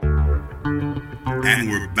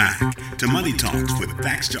And we're back to Money Talks with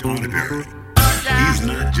Baxter Audiberry. He's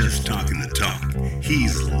not just talking the talk,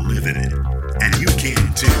 he's living it. And you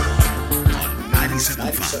can too. On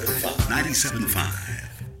 97.5. 97.5.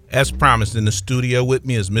 As promised, in the studio with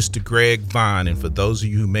me is Mr. Greg Vaughn. And for those of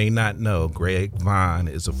you who may not know, Greg Vaughn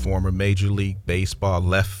is a former Major League Baseball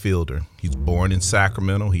left fielder. He's born in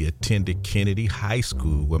Sacramento. He attended Kennedy High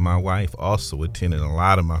School, where my wife also attended. A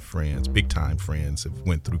lot of my friends, big-time friends, have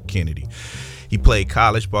went through Kennedy. He played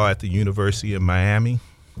college ball at the University of Miami.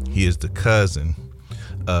 He is the cousin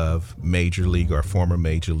of former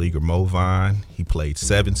Major Leaguer Mo Vaughn. He played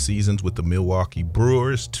 7 seasons with the Milwaukee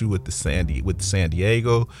Brewers, 2 with San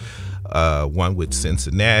Diego, 1 with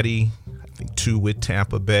Cincinnati, I think 2 with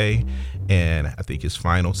Tampa Bay, and I think his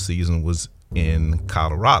final season was in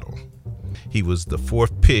Colorado. He was the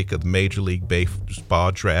 4th pick of the Major League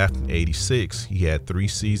Baseball draft in '86. He had 3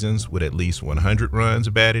 seasons with at least 100 runs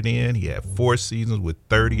batted in. He had 4 seasons with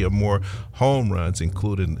 30 or more home runs,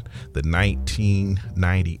 including the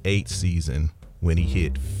 1998 season when he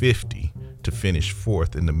hit 50 to finish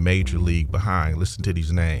 4th in the Major League behind, listen to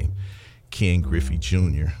these names, Ken Griffey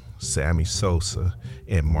Jr., Sammy Sosa,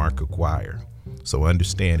 and Mark Aguirre. So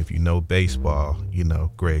understand, if you know baseball, you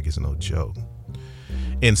know Greg is no joke.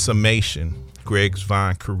 In summation, Greg's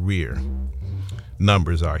Vaughn career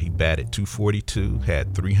numbers are: he batted .242,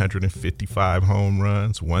 had 355 home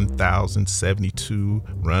runs, 1,072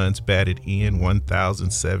 runs batted in,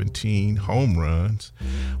 1,017 home runs,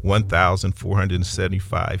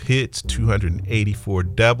 1,475 hits, 284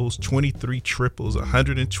 doubles, 23 triples,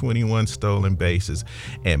 121 stolen bases,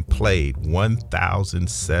 and played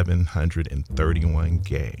 1,731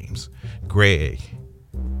 games. Greg,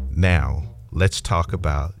 now let's talk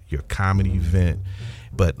about your comedy event,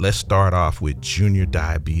 but let's start off with junior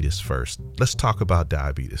diabetes first. Let's talk about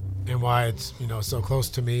diabetes. And why it's, so close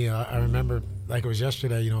to me. I remember like it was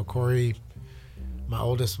yesterday, Corey, my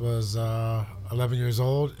oldest, was 11 years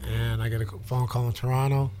old, and I got a phone call in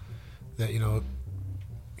Toronto that, he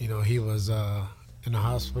was in the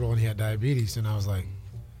hospital and he had diabetes. And I was like,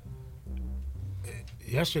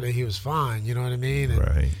 yesterday he was fine, you know what I mean? And,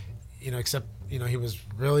 right. Except, he was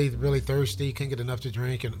really, really thirsty, couldn't get enough to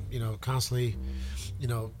drink, and, constantly,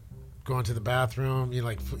 going to the bathroom,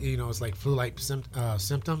 it's like flu-like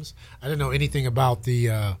symptoms. I didn't know anything about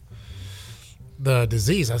the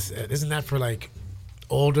disease. I said, isn't that for like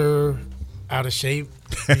older, out of shape,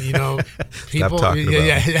 people? Stop talking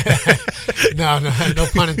about it. No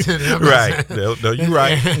pun intended. Right. No, you're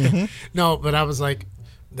right. Mm-hmm. No, but I was like,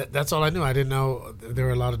 that's all I knew. I didn't know there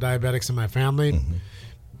were a lot of diabetics in my family. Mm-hmm.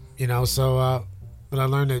 But I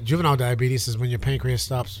learned that juvenile diabetes is when your pancreas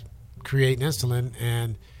stops creating insulin,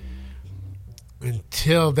 and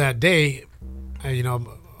until that day,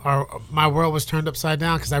 my world was turned upside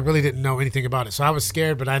down because I really didn't know anything about it. So I was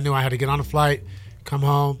scared, but I knew I had to get on a flight, come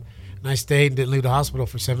home, and I stayed and didn't leave the hospital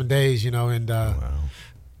for 7 days, and wow.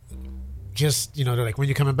 Just, they're like, when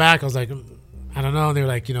you coming back? I was like, I don't know. They're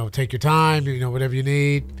like, take your time, whatever you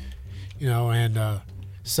need, and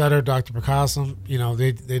Sutter, Dr. Prakasam,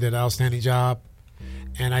 they did an outstanding job.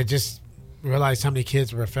 And I just realized how many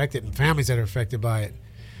kids were affected and families that are affected by it.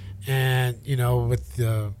 And, with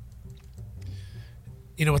the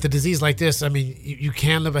disease like this, I mean, you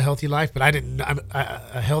can live a healthy life, but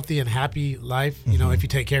a healthy and happy life, mm-hmm. if you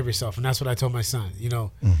take care of yourself. And that's what I told my son,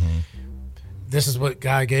 mm-hmm. This is what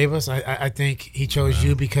God gave us. I think he chose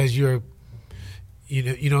you because you're,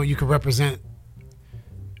 you can represent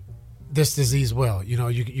this disease well.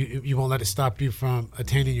 You won't let it stop you from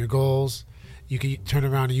attaining your goals. You can turn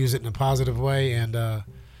around and use it in a positive way. And I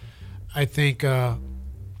think,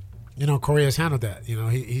 Corey has handled that.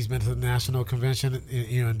 He's been to the national convention,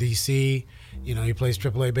 in D.C. He plays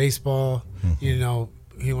AAA baseball.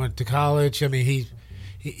 Mm-hmm. He went to college. I mean,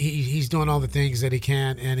 he's doing all the things that he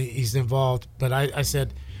can, and he's involved. But I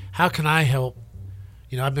said, how can I help?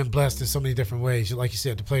 I've been blessed in so many different ways. Like you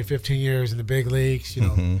said, to play 15 years in the big leagues,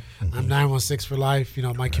 mm-hmm. Mm-hmm. I'm 916 for life.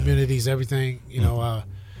 My community's everything. Mm-hmm.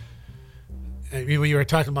 When you were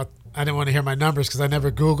talking about, I didn't want to hear my numbers because I never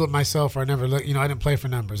Googled myself, or I never looked. I didn't play for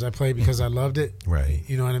numbers. I played because I loved it. Right.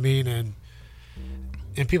 You know what I mean? And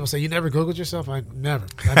people say, you never Googled yourself? I've never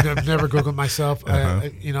Googled myself.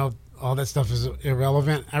 Uh-huh. All that stuff is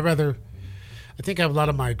irrelevant. I think I have a lot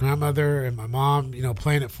of my grandmother and my mom,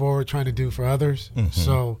 playing it forward, trying to do for others. Mm-hmm.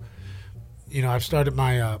 So, I've started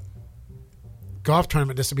my golf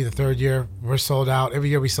tournament. This will be the 3rd year. We're sold out. Every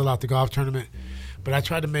year we sell out the golf tournament. But I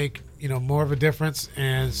try to make, more of a difference.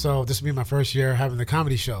 And so this will be my first year having the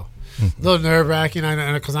comedy show. Mm-hmm. A little nerve-wracking,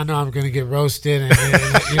 because I know I'm going to get roasted. And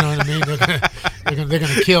you know what I mean? They're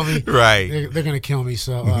going to kill me. Right. They're going to kill me.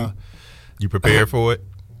 So, mm-hmm. You prepared for it?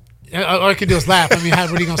 All I can do is laugh. I mean,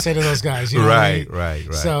 what are you gonna say to those guys? You know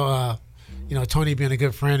Right. So, Tony being a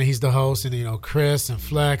good friend, and he's the host, and Chris and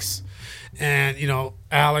Flex, and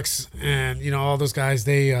Alex, and all those guys.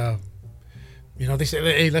 They, they say,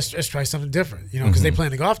 hey, let's try something different. Because they play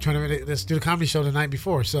in the golf tournament. Let's do the comedy show the night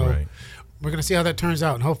before. So we're gonna see how that turns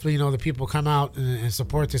out, and hopefully, the people come out and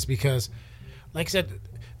support this because, like I said,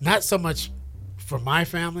 not so much for my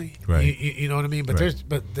family. Right. You know what I mean? But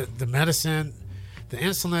the medicine, the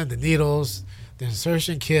insulin, the needles, the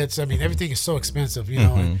insertion kits. I mean, everything is so expensive,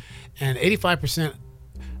 and 85%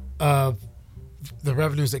 of the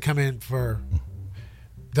revenues that come in for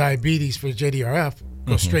diabetes for JDRF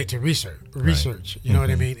go straight to research. You know what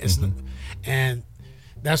I mean? And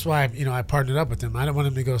that's why I partnered up with them. I don't want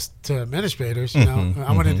them to go to administrators.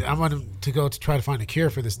 I want them to go to try to find a cure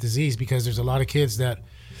for this disease because there's a lot of kids that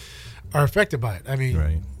are affected by it. I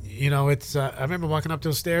mean, it's. I remember walking up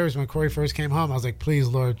those stairs when Corey first came home. I was like, "Please,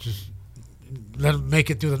 Lord, just let him make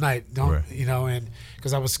it through the night." Don't and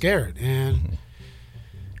because I was scared, and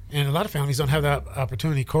a lot of families don't have that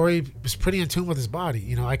opportunity. Corey was pretty in tune with his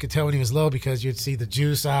body. I could tell when he was low because you'd see the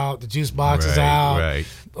juice out, the juice boxes out,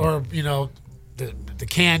 or the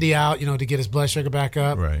candy out, to get his blood sugar back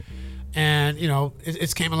up. Right. And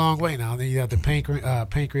it's came a long way now. Then you have the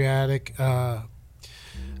pancreatic.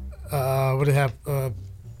 What do they have?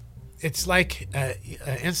 It's like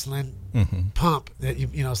insulin pump that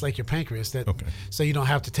it's like your pancreas that so you don't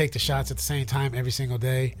have to take the shots at the same time every single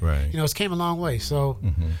day. Right. It's came a long way. So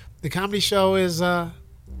the comedy show is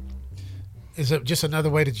just another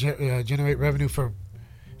way to generate revenue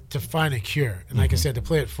to find a cure. And like I said, to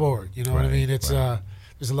play it forward. You know what I mean? It's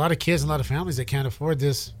there's a lot of kids and a lot of families that can't afford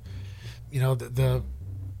this. The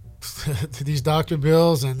these doctor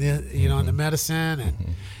bills and and the medicine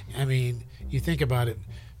and I mean, you think about it.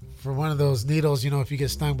 For one of those needles, if you get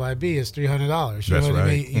stung by a bee, it's $300. That's what right. I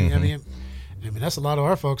mean? I mean, that's a lot of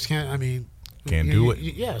our folks can't do it.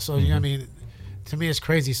 Yeah. So I mean, to me, it's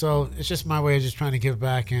crazy. So it's just my way of just trying to give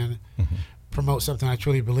back and promote something I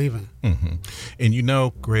truly believe in. And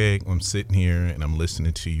Greg, I'm sitting here and I'm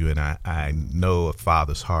listening to you, and I know a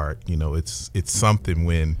father's heart. It's something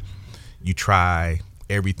when you try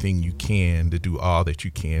everything you can to do all that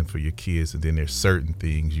you can for your kids, and then there's certain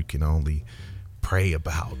things you can only pray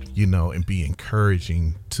about, and be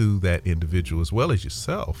encouraging to that individual as well as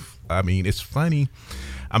yourself. I mean, it's funny.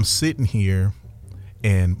 I'm sitting here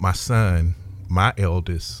and my son, my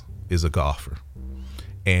eldest, is a golfer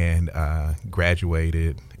and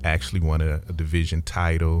graduated, actually won a division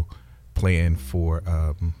title playing for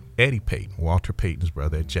Eddie Payton, Walter Payton's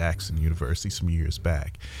brother at Jackson University some years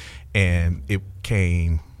back. And it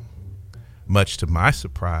came much to my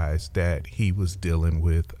surprise that he was dealing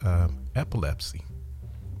with epilepsy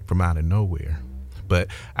from out of nowhere. But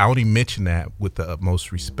I only mention that with the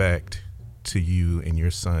utmost respect to you and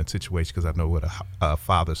your son's situation because I know what a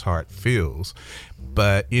father's heart feels.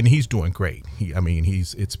 And he's doing great.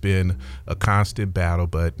 It's been a constant battle,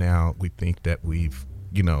 but now we think that we've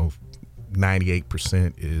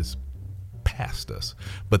 98% is past us.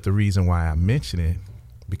 But the reason why I mention it,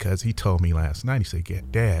 because he told me last night, he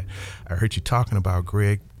said, Dad, I heard you talking about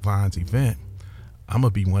Greg Vaughn's event. I'm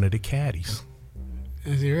going to be one of the caddies.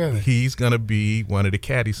 Is he really? He's going to be one of the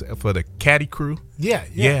caddies for the caddy crew. Yeah.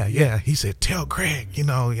 He said, tell Greg,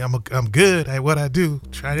 I'm good at what I do.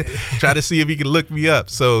 Try to see if he can look me up.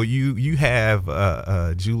 So you have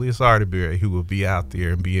Julius Arterberry, who will be out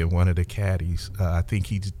there and being one of the caddies. I think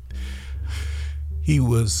he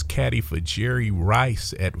was caddy for Jerry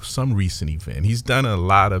Rice at some recent event. He's done a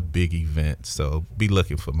lot of big events, so be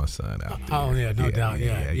looking for my son out there. Oh yeah, no doubt.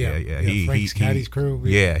 Yeah. Frank's caddy's crew.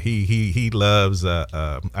 Yeah, he loves.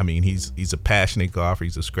 He's a passionate golfer.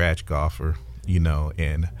 He's a scratch golfer,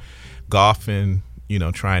 and golfing.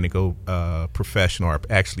 Trying to go professional, or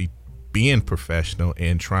actually being professional,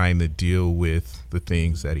 and trying to deal with the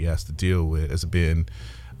things that he has to deal with has been.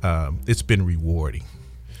 It's been rewarding,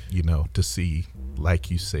 to see.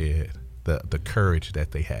 Like you said, the courage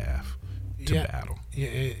that they have to battle.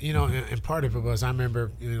 Yeah, and part of it was, I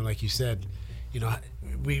remember, like you said,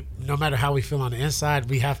 we, no matter how we feel on the inside,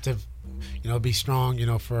 we have to, be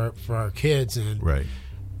strong, for our kids. And, right.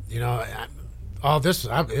 All this,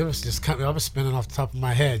 it was just coming, I was spinning off the top of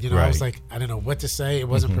my head. Right. I was like, I didn't know what to say. It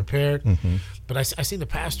wasn't prepared. But I seen the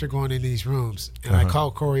pastor going in these rooms, and I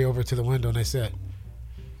called Corey over to the window, and I said,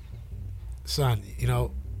 son,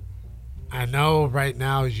 I know right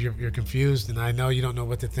now you're confused, and I know you don't know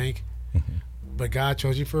what to think, but God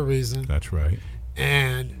chose you for a reason. That's right.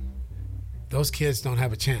 And those kids don't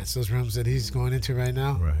have a chance. Those rooms that he's going into right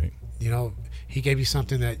now, right? he gave you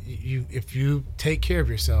something that if you take care of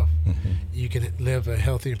yourself, you can live a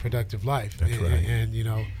healthy and productive life. That's right.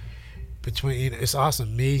 And between it's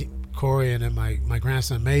awesome. Me, Corey, and then my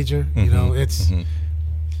grandson Major. It's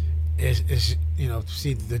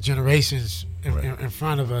see the generations in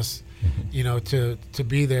front of us. To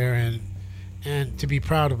be there and to be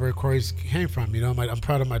proud of where Corey's came from. I'm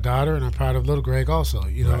proud of my daughter, and I'm proud of little Greg also.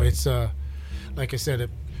 It's like I said,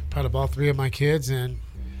 proud of all three of my kids, and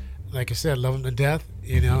like I said, love them to death.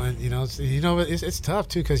 It's tough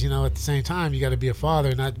too, because at the same time you got to be a father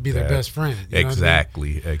and not be their best friend.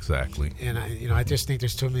 Exactly. And I just think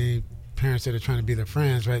there's too many parents that are trying to be their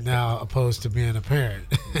friends right now, opposed to being a parent.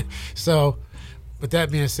 So, with that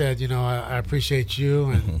being said, I appreciate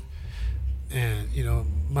you and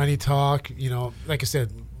Money Talk. Like I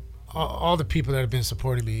said, all the people that have been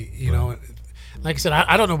supporting me. Right. Like I said,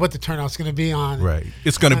 I don't know what the turnout's going to be on. Right.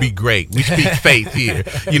 It's going to be great. We speak faith here.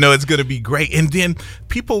 It's going to be great. And then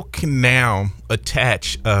people can now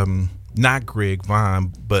attach, not Greg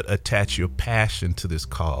Vaughn, but attach your passion to this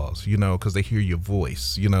cause, because they hear your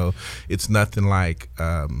voice. It's nothing like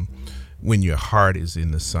when your heart is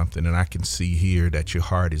into something. And I can see here that your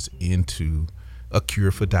heart is into a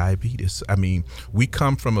cure for diabetes. I mean, we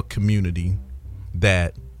come from a community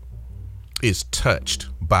that is touched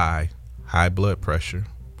by high blood pressure,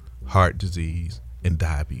 heart disease, and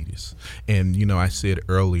diabetes. And, I said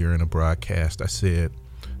earlier in a broadcast, I said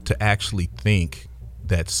to actually think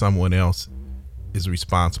that someone else is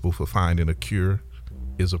responsible for finding a cure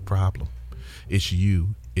is a problem. It's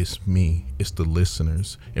you, it's me, it's the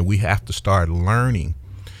listeners. And we have to start learning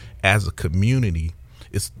as a community.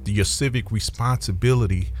 It's your civic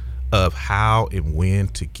responsibility of how and when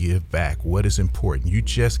to give back. What is important? You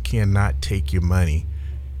just cannot take your money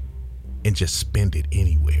and just spend it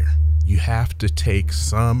anywhere. You have to take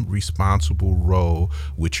some responsible role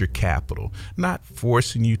with your capital. Not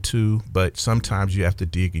forcing you to, but sometimes you have to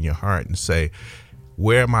dig in your heart and say,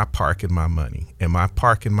 where am I parking my money? Am I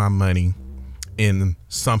parking my money in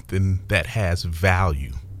something that has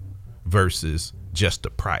value versus just the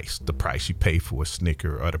price you pay for a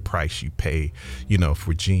Snicker or the price you pay,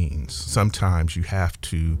 for jeans? Sometimes you have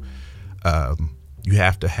to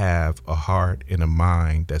have a heart and a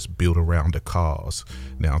mind that's built around a cause.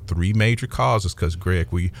 Now, 3 major causes, because, Greg,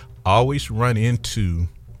 we always run into,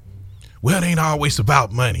 well, it ain't always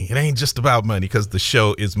about money. It ain't just about money, because the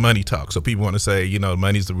show is Money Talk. So people want to say,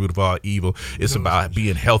 money's the root of all evil. It's about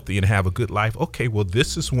being healthy and have a good life. Okay, well,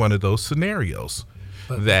 this is one of those scenarios.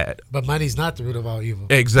 But money's not the root of all evil.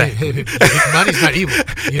 Exactly. Money's not evil.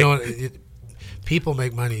 People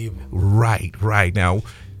make money evil. Right. Now,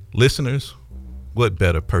 listeners, what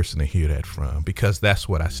better person to hear that from? Because that's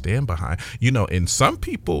what I stand behind. And some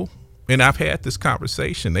people, and I've had this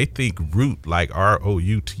conversation, they think root like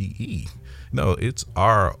R-O-U-T-E. No, it's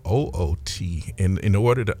R-O-O-T. And in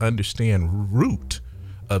order to understand root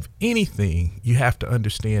of anything, you have to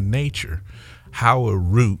understand nature. How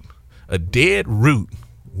a dead root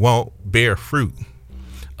won't bear fruit.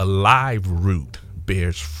 A live root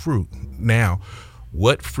bears fruit. Now,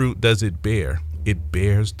 what fruit does it bear? It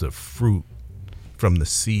bears the fruit from the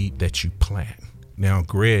seed that you plant. Now,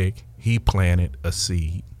 Greg, he planted a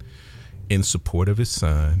seed in support of his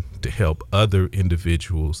son to help other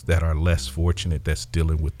individuals that are less fortunate, that's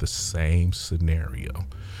dealing with the same scenario.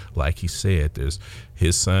 Like he said,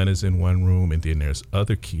 his son is in one room, and then there's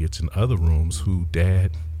other kids in other rooms who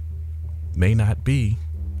dad may not be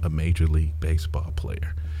a Major League Baseball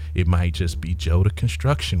player. It might just be Joe, the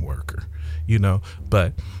construction worker,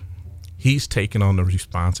 but he's taking on the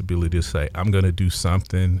responsibility to say, I'm going to do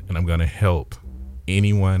something, and I'm going to help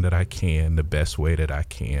anyone that I can, the best way that I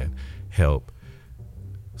can, help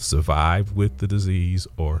survive with the disease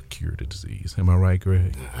or cure the disease. Am I right,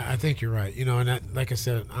 Greg? I think you're right. And that, like I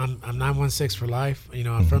said, I'm 916 for life.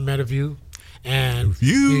 I'm from Meadowview. And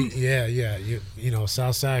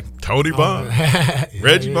Southside. Tony Vaughn,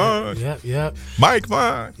 Reggie Vaughn, yep, Mike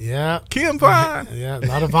Vaughn, Kim Vaughn, a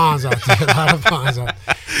lot of Vaughns out there,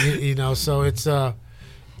 So it's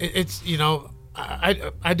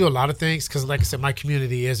I do a lot of things because, like I said, my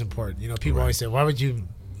community is important. People always say, why would you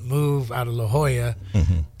move out of La Jolla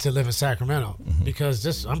to live in Sacramento?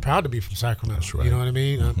 Because I'm proud to be from Sacramento. That's right. You know what I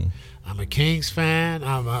mean? I'm a Kings fan.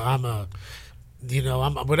 I'm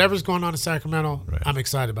whatever's going on in Sacramento, right. I'm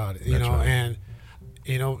excited about it. Right. And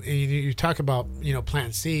you talk about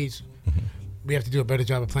planting seeds. We have to do a better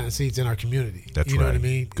job of planting seeds in our community. That's you know what I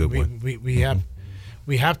mean? Good one.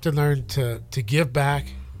 We have to learn to give back,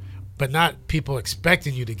 but not people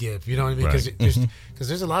expecting you to give. You know what I mean? Because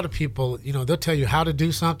there's a lot of people, they'll tell you how to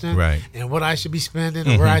do something, right, and what I should be spending,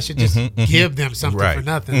 or where I should just give them something for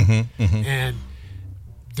nothing, and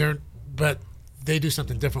but they do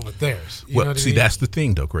something different with theirs. You know what I mean? That's the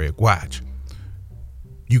thing, though, Greg. Watch.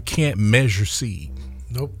 You can't measure seed.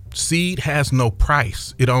 Nope. Seed has no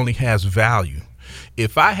price. It only has value.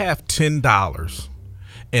 If I have $10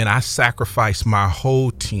 and I sacrifice my whole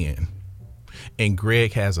 10, and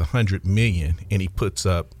Greg has 100 million and he puts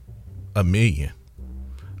up $1 million,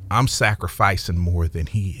 I'm sacrificing more than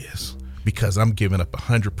he is because I'm giving up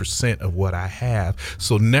 100% of what I have.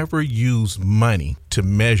 So never use money to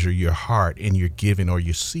measure your heart and your giving or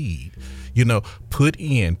your seed. Put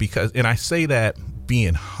in, because, and I say that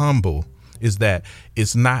being humble is that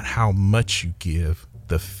it's not how much you give.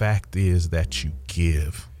 The fact is that you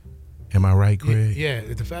give. Am I right, Greg? Yeah,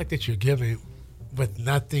 the fact that you're giving with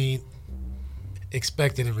nothing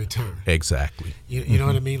expected in return. Exactly. You know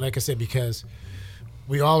what I mean? Like I said, because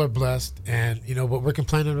we all are blessed, and what we're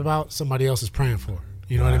complaining about, somebody else is praying for.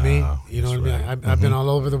 You know what I mean? You know what I mean? Right. I've been all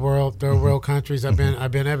over the world, third world countries. I've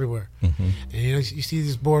been everywhere. And you see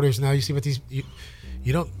these borders now. You see what these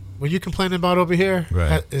you don't. What you're complaining about over here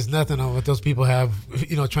is nothing on what those people have,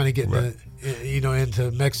 trying to get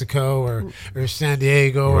into Mexico or San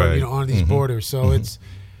Diego or on these borders. So it's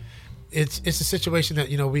a situation that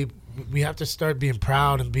we have to start being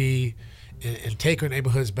proud and and take our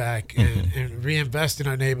neighborhoods back and reinvest in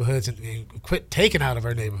our neighborhoods and quit taking out of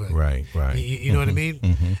our neighborhood. Right. You know what I mean?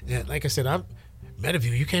 And like I said,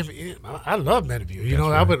 Meadowview. I love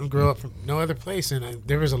Meadowview. I wouldn't grow up from no other place, and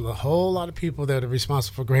there was a whole lot of people that are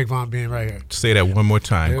responsible for Greg Vaughn being right here. Say that one more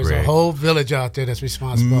time, There's Greg. a whole village out there that's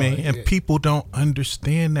responsible. Man, people don't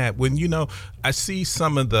understand that. When I see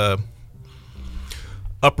some of the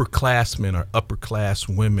upperclassmen or upper class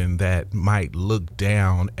women that might look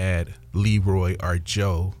down at Leroy or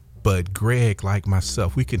Joe. But Greg, like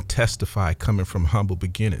myself, we can testify coming from humble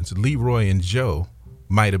beginnings. Leroy and Joe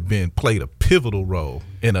might have played a pivotal role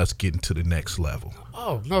in us getting to the next level.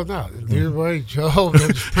 Oh, no. Leroy, Joe, there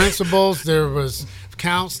was principals, there was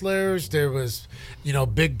counselors, there was,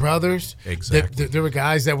 big brothers. Exactly. There were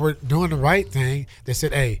guys that were doing the right thing that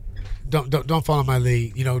said, hey, don't follow my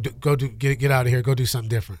lead. Get out of here. Go do something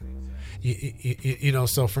different.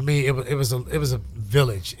 So for me, it was a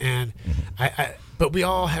village, and but we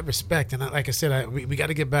all had respect, and like I said, we got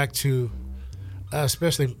to get back to,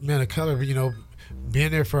 especially men of color,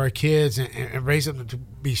 being there for our kids and raising them to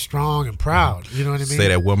be strong and proud. You know what I mean? Say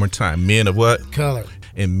that one more time. Men of what? Color.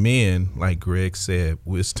 And men, like Greg said,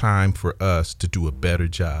 it's time for us to do a better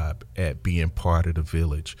job at being part of the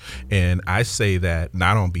village. And I say that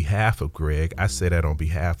not on behalf of Greg, I say that on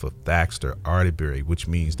behalf of Thaxter Arterbury, which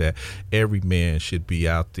means that every man should be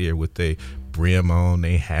out there with their brim on,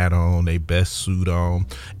 their hat on, their best suit on,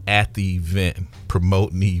 at the event,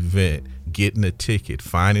 promoting the event, getting a ticket,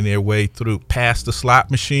 finding their way through, past the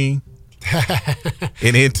slot machine,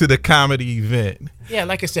 and into the comedy event. Yeah,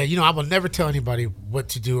 like I said, I will never tell anybody what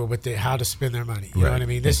to do or how to spend their money. You know what I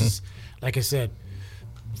mean? This is, like I said,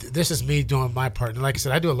 this is me doing my part. And like I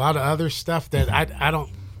said, I do a lot of other stuff that I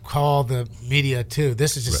don't call the media to.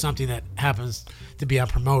 This is just something that happens to be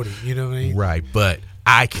promoting. You know what I mean? Right, but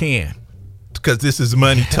I can. Because this is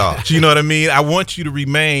money talk. You know what I mean? I want you to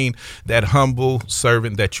remain that humble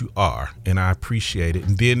servant that you are, and I appreciate it.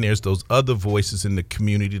 And then there's those other voices in the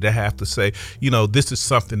community that have to say, this is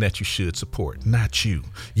something that you should support, not you.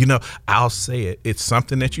 I'll say it. It's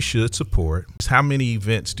something that you should support. How many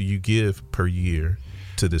events do you give per year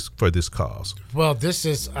for this cause? Well, this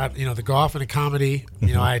is, the golf and the comedy.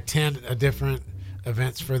 I attend different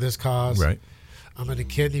events for this cause. Right. I'm on the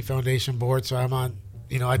Kidney Foundation board, so I'm on,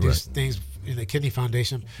 I do things in the Kidney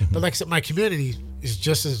Foundation. But like I said, my community is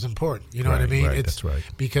just as important. You know what I mean? Right, that's right.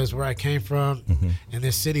 Because where I came from and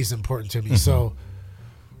this city is important to me. So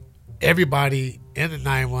everybody in the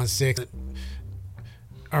 916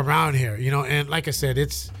 around here, and like I said,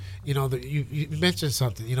 it's, you mentioned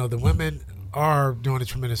something, the women are doing a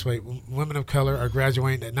tremendous way. Women of color are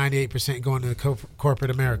graduating at 98% going to corporate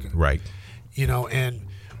America. Right. And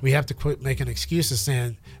we have to quit making excuses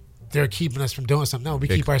saying they're keeping us from doing something. No, we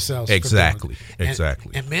keep ourselves exactly. from doing it.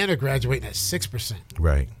 Exactly. And men are graduating at 6%.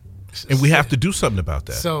 Right. And we have to do something about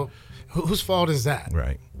that. So whose fault is that?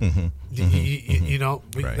 Right.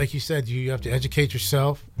 Like you said, you have to educate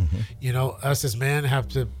yourself. Us as men have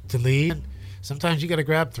to lead. Sometimes you got to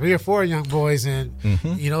grab 3 or 4 young boys and,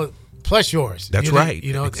 plus yours. That's right.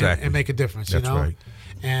 Exactly. And make a difference, That's right.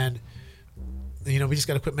 And we just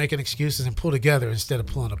got to quit making excuses and pull together instead of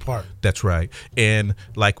pulling apart. That's right. And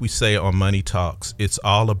like we say on Money Talks, it's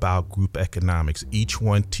all about group economics. Each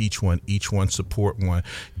one teach one, each one support one.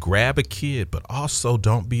 Grab a kid, but also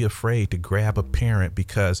don't be afraid to grab a parent,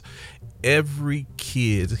 because every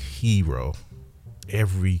kid's hero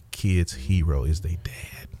is their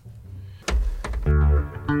dad.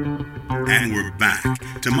 And we're back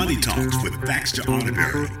to Money Talks with Baxter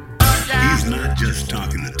Audiberry. He's not just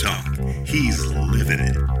talking the talk, he's living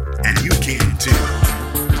it. And you can too.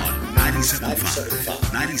 On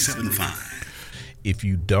 97.5. If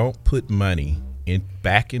you don't put money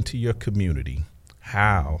back into your community,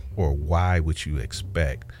 how or why would you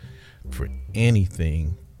expect for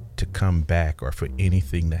anything to come back or for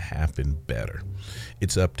anything to happen better?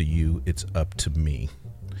 It's up to you. It's up to me.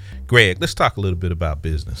 Greg, let's talk a little bit about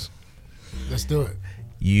business. Let's do it.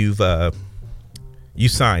 You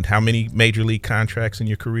signed how many major league contracts in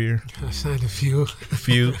your career? I signed a few.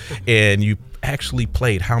 And you actually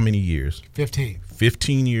played how many years? 15.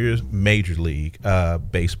 15 years major league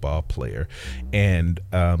baseball player. And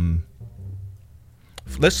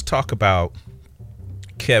let's talk about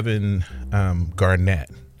Kevin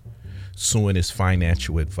Garnett suing his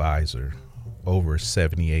financial advisor over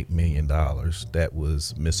 $78 million that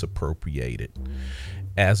was misappropriated.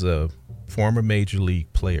 As a former major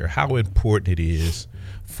league player, how important it is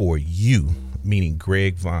for you, meaning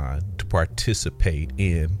Greg Vaughn, to participate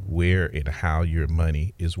in where and how your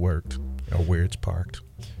money is worked or where it's parked?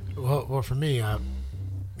 Well, for me,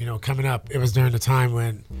 coming up, it was during the time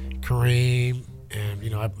when Kareem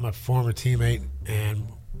and, my former teammate and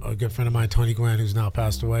a good friend of mine, Tony Gwynn, who's now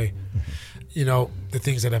passed away, the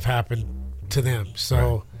things that have happened to them.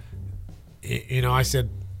 So, right. I said,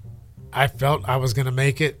 I felt I was going to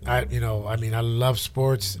make it. I love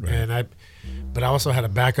sports, right. But I also had a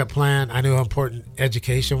backup plan. I knew how important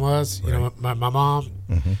education was. Right. My mom,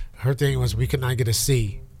 her thing was we could not get a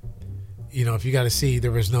C. If you got a C,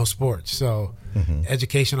 there was no sports. So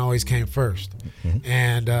education always came first.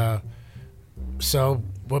 And so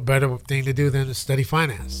what better thing to do than to study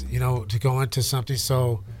finance, to go into something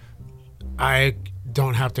so I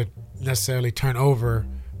don't have to necessarily turn over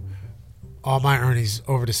all my earnings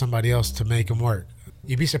over to somebody else to make them work.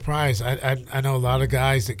 You'd be surprised. I know a lot of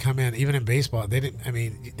guys that come in, even in baseball, they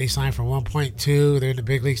sign for 1.2, they're in the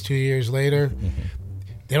big leagues 2 years later.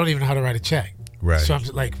 They don't even know how to write a check. Right. So I'm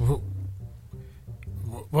like,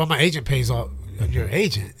 well, my agent pays all your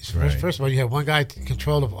agent. Right. First of all, you have one guy in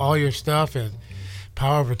control of all your stuff and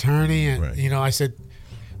power of attorney. And, right. I said,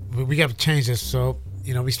 we got to change this. So,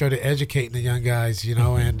 we started educating the young guys,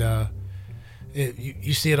 and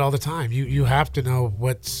you see it all the time. You have to know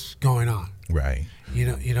what's going on. Right.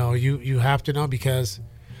 You have to know because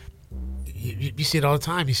you see it all the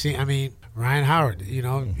time. You see, Ryan Howard,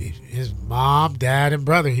 his mom, dad, and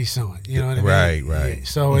brother he's suing. You know what I mean? Right.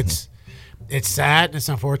 So it's sad and it's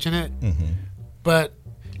unfortunate, but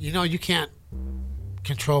you can't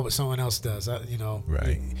control what someone else does.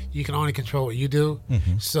 Right. You can only control what you do.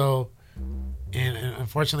 So, and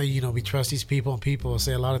unfortunately, we trust these people, and people will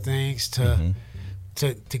say a lot of things to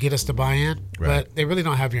get us to buy in, right. but they really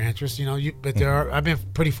don't have your interest. But there are. I've been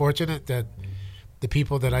pretty fortunate that the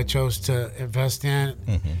people that I chose to invest in,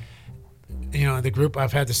 in the group,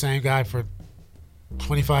 I've had the same guy for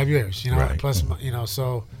 25 years. Right. Plus,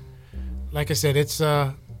 so like I said, it's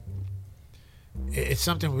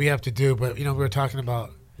something we have to do. But we were talking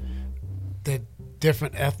about the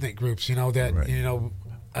different ethnic groups. That right.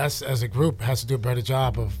 Us as a group has to do a better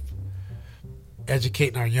job of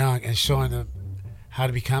educating our young and showing them how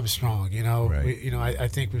to become strong. Right. I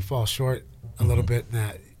think we fall short a little bit in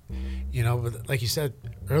that. But like you said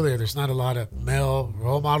earlier, there's not a lot of male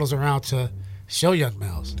role models around to show young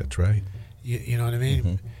males. That's right. You know what I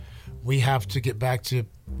mean? We have to get back to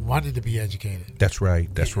wanting to be educated. That's right.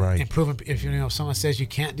 And proving, if someone says you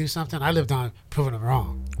can't do something, I lived on proving them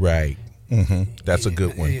wrong. Right. That's a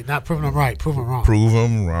good one. Not proving them right, prove them wrong. Prove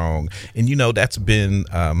them wrong. And that's been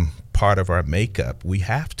part of our makeup. We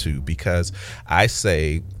have to, because I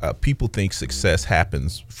say people think success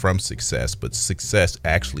happens from success, but success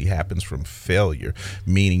actually happens from failure,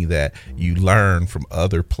 meaning that you learn from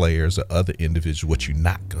other players or other individuals what you're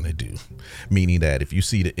not going to do. Meaning that if you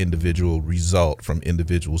see the individual result from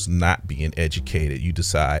individuals not being educated, you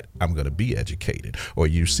decide, I'm going to be educated. Or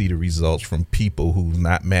you see the results from people who's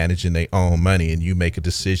not managing their own money, and you make a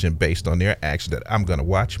decision based on their action that I'm going to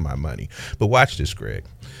watch my money. But watch this, Greg.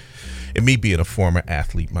 And me being a former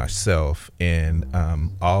athlete myself, and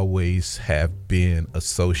always have been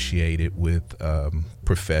associated with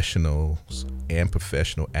professionals and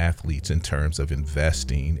professional athletes in terms of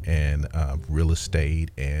investing and real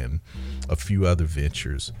estate and a few other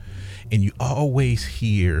ventures. And you always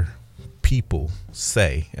hear people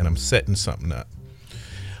say, and I'm setting something up,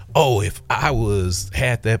 oh, if I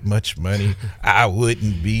had that much money, I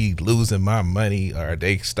wouldn't be losing my money. Or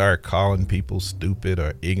they start calling people stupid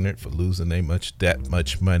or ignorant for losing that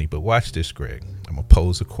much money. But watch this, Greg. I'm going to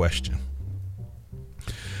pose a question.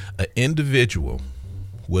 An individual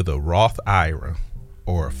with a Roth IRA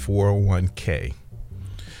or a 401k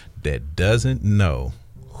that doesn't know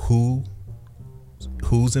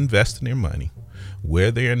who's investing their money,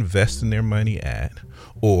 where they're investing their money at,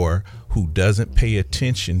 or who doesn't pay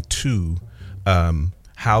attention to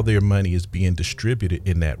how their money is being distributed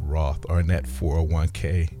in that Roth or in that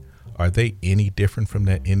 401k, are they any different from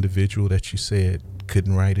that individual that you said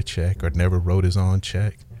couldn't write a check or never wrote his own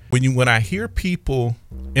check? When I hear people,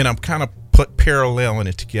 and I'm kind of paralleling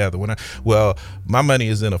it together, my money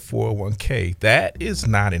is in a 401k, that is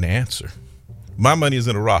not an answer. My money is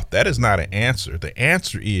in a Roth, that is not an answer. The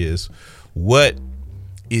answer is what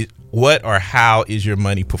or how is your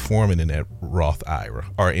money performing in that Roth IRA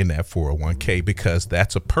or in that 401k? Because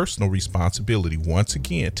that's a personal responsibility, once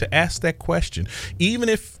again, to ask that question. Even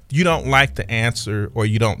if you don't like the answer or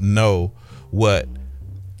you don't know what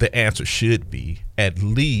the answer should be, at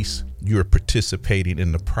least you're participating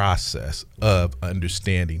in the process of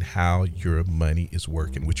understanding how your money is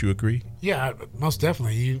working. Would you agree? Yeah, most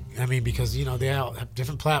definitely. Because, they all have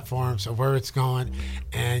different platforms of where it's going,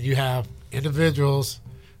 and you have individuals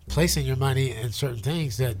placing your money in certain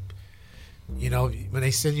things that, when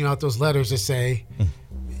they send you out those letters that say,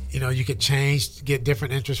 you could change, get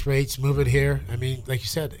different interest rates, move it here. Like you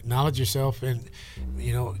said, acknowledge yourself and,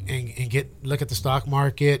 and look at the stock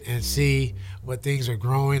market and see what things are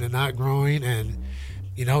growing and not growing. And,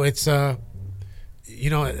 it's, at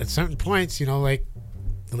certain points, like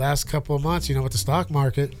the last couple of months, with the stock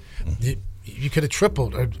market, you could have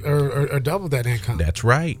tripled or doubled that income. That's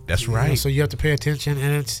right. Right. So you have to pay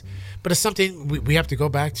attention, but it's something we have to go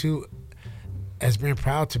back to as being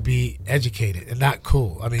proud to be educated and not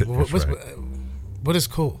cool. What is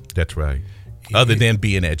cool? That's right. Other than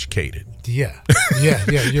being educated. Yeah.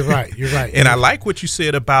 You're right. And I like what you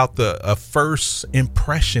said about a first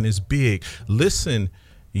impression is big. Listen,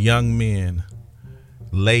 young men,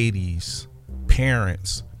 ladies,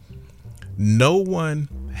 parents, no one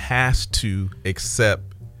has to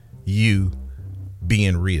accept you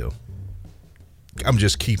being real. I'm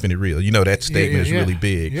just keeping it real. That statement is really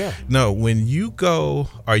big. Yeah. No, when you go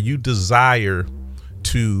or you desire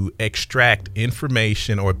to extract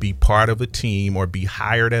information or be part of a team or be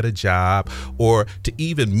hired at a job or to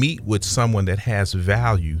even meet with someone that has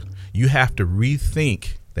value, you have to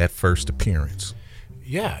rethink that first appearance.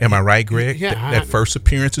 Yeah. Am I right, Greg? Yeah. That first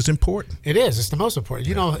appearance is important. It is. It's the most important.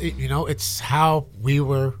 It's how we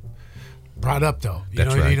were brought up, though.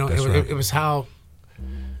 That's right. It was how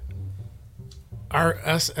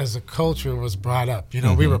us as a culture was brought up.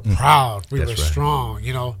 We were proud. We were strong.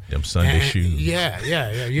 Them Sunday shoes.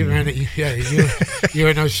 Yeah. You were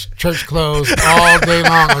in those church clothes all day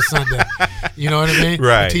long on Sunday. You know what I mean?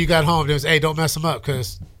 Right. Until you got home, there was, hey, don't mess them up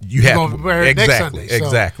because you're going to wear it next Sunday. So,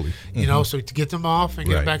 exactly. So to get them off and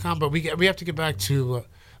get them back on, but we have to get back to,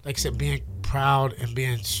 like I said, being proud and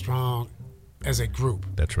being strong as a group.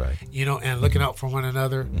 That's right. And looking out for one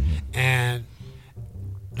another and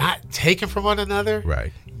not taking from one another,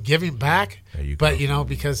 right? Giving back, but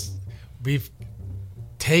because we've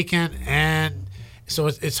taken, and so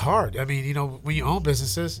it's hard. When you own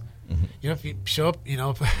businesses, if you show up,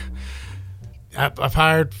 I've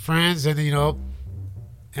hired friends, and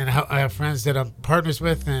and I have friends that I'm partners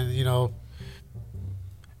with, and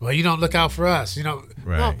well, you don't look out for us, right?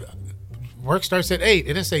 No, work starts at 8. It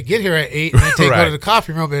didn't say get here at 8 and then go to the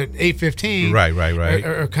coffee room at 8:15. Right.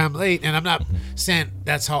 Or come late. And I'm not saying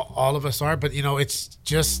that's how all of us are, but it's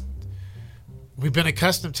just we've been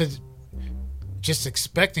accustomed to just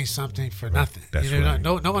expecting something for nothing. That's right.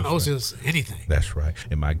 No one owes us anything. That's right.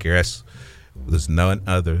 And my guest was none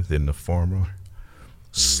other than the former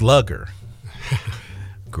slugger,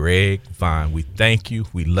 Greg Vaughn. We thank you,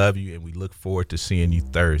 we love you, and we look forward to seeing you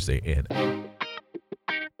Thursday. And